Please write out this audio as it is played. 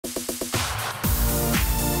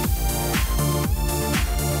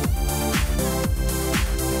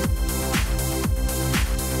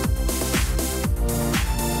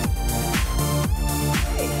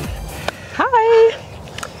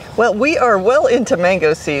Well, we are well into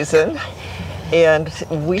mango season, and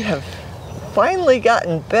we have finally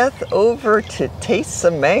gotten Beth over to taste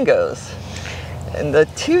some mangoes. And the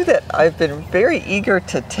two that I've been very eager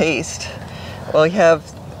to taste, well, we have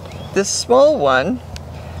this small one,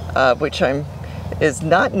 which is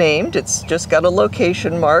not named. It's just got a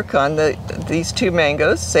location mark on these two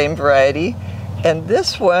mangoes, same variety. And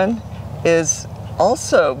this one is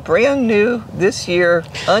also brand new this year,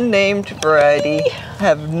 unnamed variety.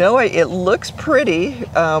 Have no idea. It looks pretty,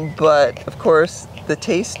 but of course the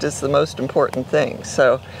taste is the most important thing.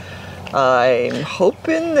 So I'm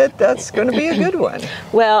hoping that that's going to be a good one.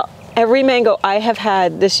 Well, every mango I have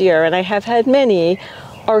had this year, and I have had many,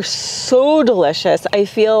 are so delicious. I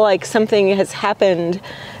feel like something has happened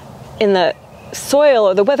in the soil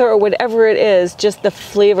or the weather or whatever it is. Just the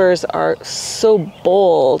flavors are so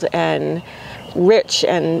bold and rich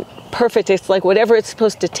and perfect. It's like whatever it's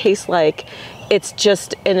supposed to taste like. It's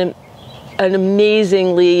just an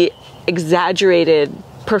amazingly exaggerated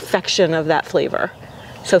perfection of that flavor.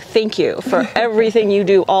 So thank you for everything you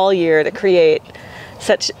do all year to create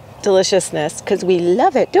such deliciousness, because we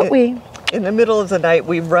love it, don't we? In the middle of the night,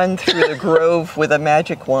 we run through the grove with a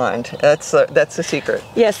magic wand. That's the secret.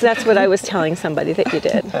 Yes, that's what I was telling somebody that you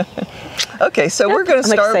did. Okay, so we're going to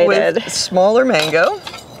start with smaller mango.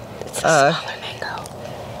 It's a smaller mango.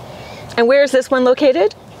 And where is this one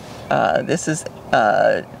located? This is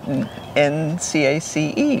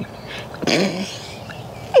NCACE.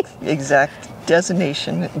 Exact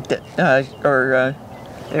designation,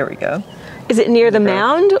 there we go. Is it near the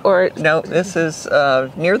mound, or? No, this is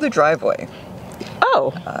near the driveway.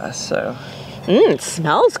 Oh. So. It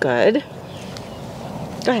smells good.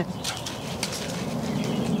 Go ahead.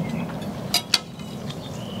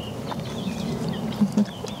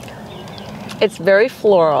 It's very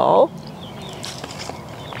floral.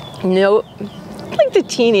 No, like the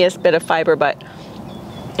teeniest bit of fiber, but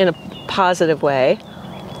in a positive way.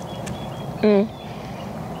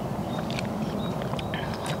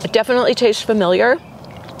 It definitely tastes familiar,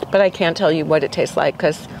 but I can't tell you what it tastes like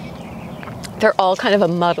because they're all kind of a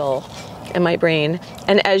muddle in my brain.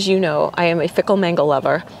 And as you know, I am a fickle mango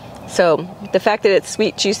lover. So the fact that it's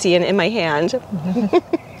sweet, juicy, and in my hand,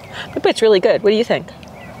 but it's really good. What do you think?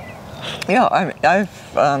 Yeah, I've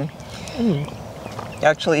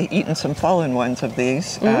actually eaten some fallen ones of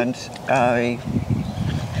these, and I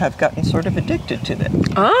have gotten sort of addicted to them.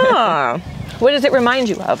 Ah, what does it remind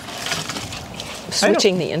you of?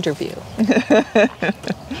 Switching the interview.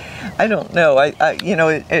 I don't know.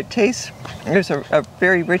 It tastes. There's a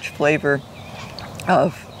very rich flavor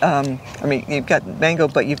of. I mean, you've got mango,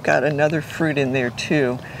 but you've got another fruit in there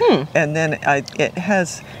too. And then it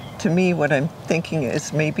has, to me, what I'm thinking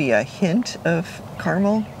is maybe a hint of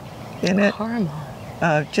caramel in it. Caramel.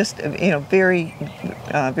 Just very,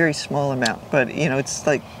 very small amount, but it's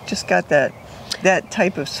like just got that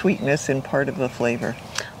type of sweetness in part of the flavor.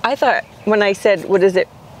 I thought when I said, what is it?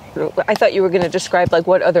 I thought you were going to describe like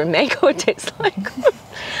what other mango it tastes like.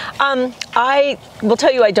 I will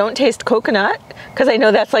tell you I don't taste coconut, because I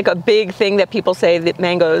know that's like a big thing that people say that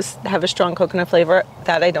mangoes have a strong coconut flavor.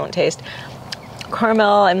 That I don't taste.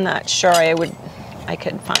 Caramel, I'm not sure I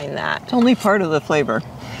could find that. It's only part of the flavor.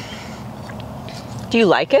 Do you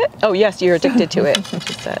like it? Oh yes, you're addicted to it, like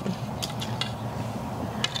you said.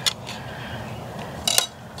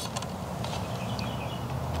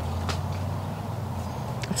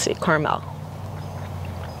 Let's see, caramel.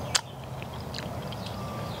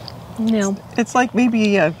 No. It's like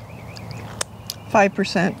maybe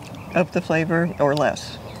 5% of the flavor or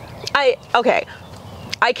less. Okay.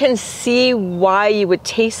 I can see why you would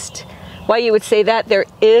say that. There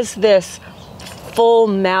is this full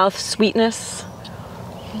mouth sweetness,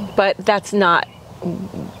 but that's not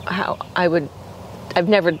how I've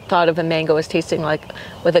never thought of a mango as tasting like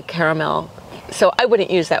with a caramel. So I wouldn't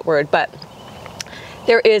use that word, but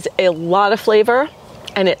there is a lot of flavor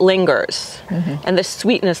and it lingers, and the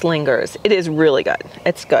sweetness lingers. It is really good.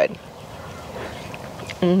 It's good.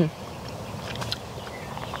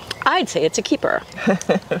 I'd say it's a keeper.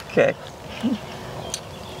 Okay.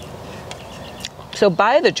 So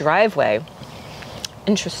by the driveway,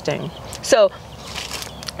 interesting. So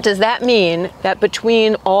does that mean that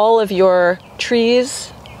between all of your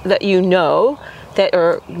trees that you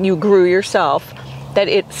grew yourself, that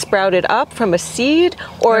it sprouted up from a seed,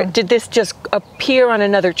 or did this just appear on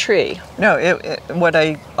another tree? No, what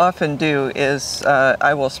I often do is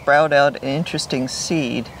I will sprout out an interesting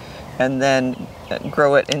seed and then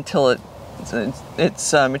grow it until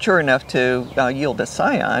it's mature enough to yield a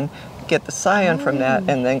scion, get the scion from that,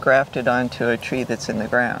 and then graft it onto a tree that's in the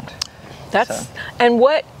ground. That's and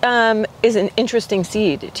what is an interesting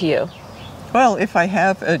seed to you? Well, if I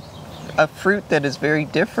have a fruit that is very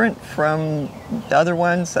different from the other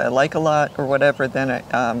ones that I like a lot or whatever, then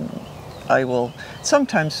I will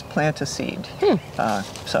sometimes plant a seed.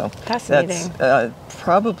 So Fascinating. that's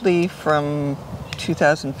probably from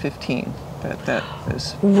 2015. That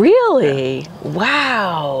is Really? Yeah.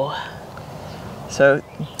 Wow. So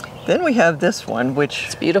then we have this one, which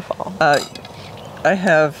it's beautiful. I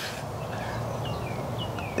have.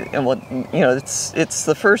 And well, you know, it's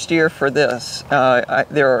the first year for this.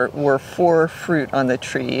 There were 4 fruit on the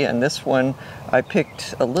tree, and this one I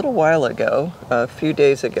picked a little while ago, a few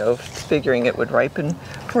days ago, figuring it would ripen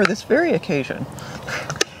for this very occasion.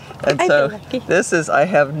 And so this is, I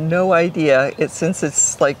have no idea. Since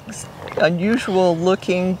it's like unusual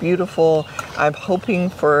looking, beautiful, I'm hoping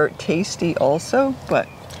for tasty also, but.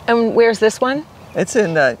 And where's this one? It's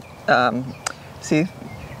in the, see?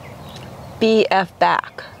 BF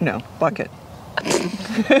back. No, bucket.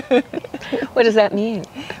 What does that mean?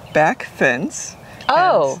 Back fence.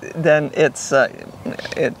 Oh. And then it's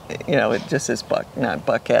it just is not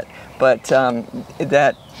bucket, but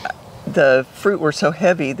that the fruit were so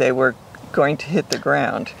heavy they were going to hit the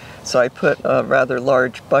ground. So I put a rather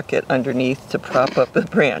large bucket underneath to prop up the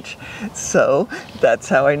branch. So that's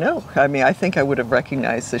how I know. I mean, I think I would have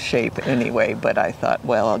recognized the shape anyway, but I thought,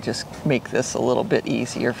 well, I'll just make this a little bit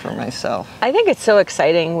easier for myself. I think it's so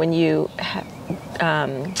exciting when you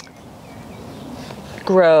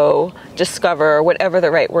grow, discover, whatever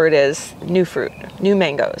the right word is, new fruit, new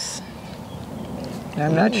mangoes.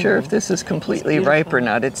 I'm not sure if this is completely ripe or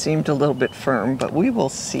not. It seemed a little bit firm, but we will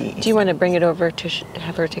see. Do you want to bring it over to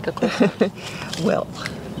have her take a close look? Well,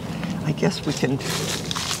 I guess we can do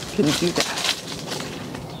that.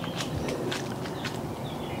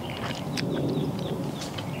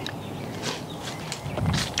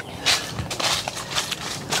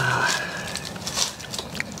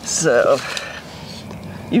 So,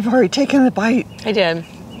 you've already taken a bite. I did.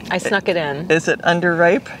 I snuck it in. Is it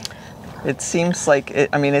underripe? It seems like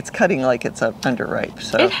it. I mean, it's cutting like it's underripe.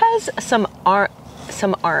 So it has some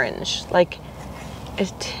orange. Like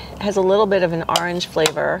it has a little bit of an orange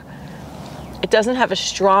flavor. It doesn't have a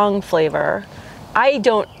strong flavor. I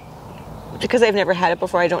don't, because I've never had it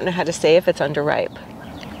before. I don't know how to say if it's underripe.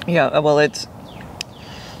 Yeah. Well, it's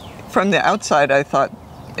from the outside. I thought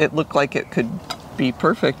it looked like it could be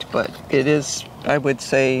perfect, but it is. I would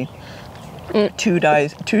say 2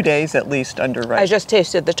 days at least underripe. I just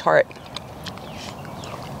tasted the tart.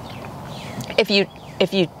 If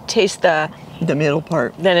you taste the middle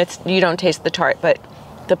part, then you don't taste the tart, but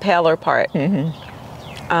the paler part. Has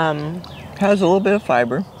a little bit of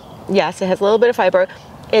fiber. Yes, it has a little bit of fiber.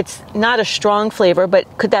 It's not a strong flavor,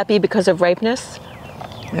 but could that be because of ripeness?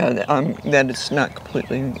 Yeah, that it's not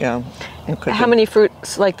completely. Yeah. How many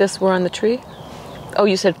fruits like this were on the tree? Oh,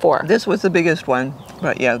 you said 4. This was the biggest one,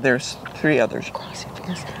 but yeah, there's 3 others. Crossing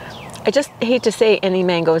fingers. I just hate to say any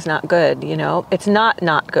mango is not good. You know, it's not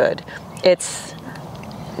good. It's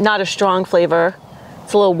not a strong flavor.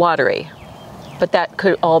 It's a little watery, but that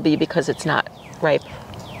could all be because it's not ripe.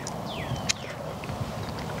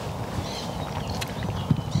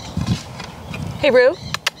 Hey, Rue,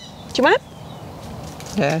 do you want?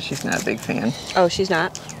 Yeah, she's not a big fan. Oh, she's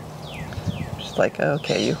not? She's like,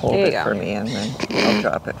 okay, you hold it for me and then I'll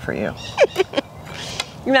drop it for you.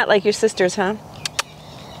 You're not like your sisters, huh?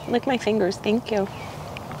 Lick my fingers, thank you.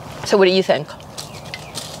 So what do you think?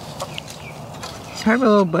 Have a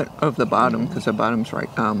little bit of the bottom because the bottom's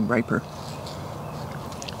riper.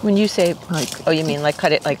 When you say, oh, you mean like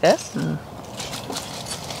cut it like this?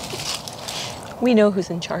 We know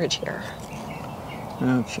who's in charge here.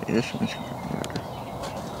 Okay, this one's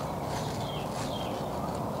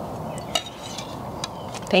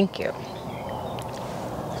Thank you.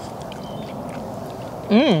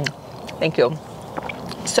 Thank you.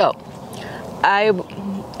 So,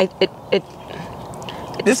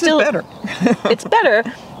 this is better. It's better,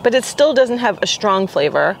 but it still doesn't have a strong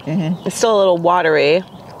flavor. It's still a little watery.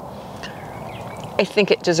 I think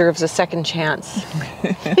it deserves a second chance.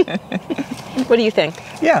 What do you think?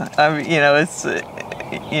 Yeah,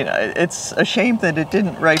 it's a shame that it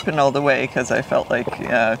didn't ripen all the way because I felt like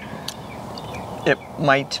it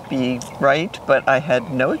might be right, but I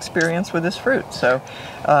had no experience with this fruit. So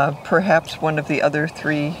perhaps one of the other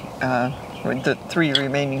 3, the 3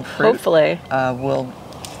 remaining fruit, hopefully, will.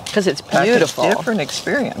 Because it's beautiful. It's a different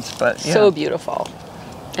experience, but yeah. So beautiful.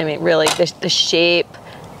 I mean, really, the shape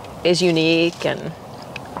is unique, and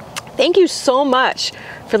thank you so much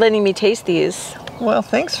for letting me taste these. Well,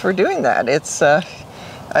 thanks for doing that. It's I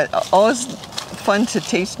always fun to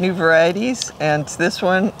taste new varieties, and this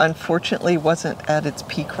one unfortunately wasn't at its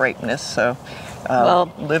peak ripeness, so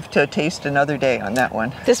live to taste another day on that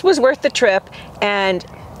one. This was worth the trip, and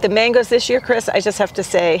the mangoes this year, Chris, I just have to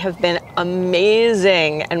say, have been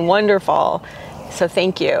amazing and wonderful. So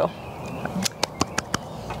thank you.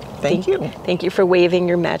 Thank you. Thank you for waving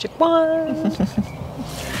your magic wand.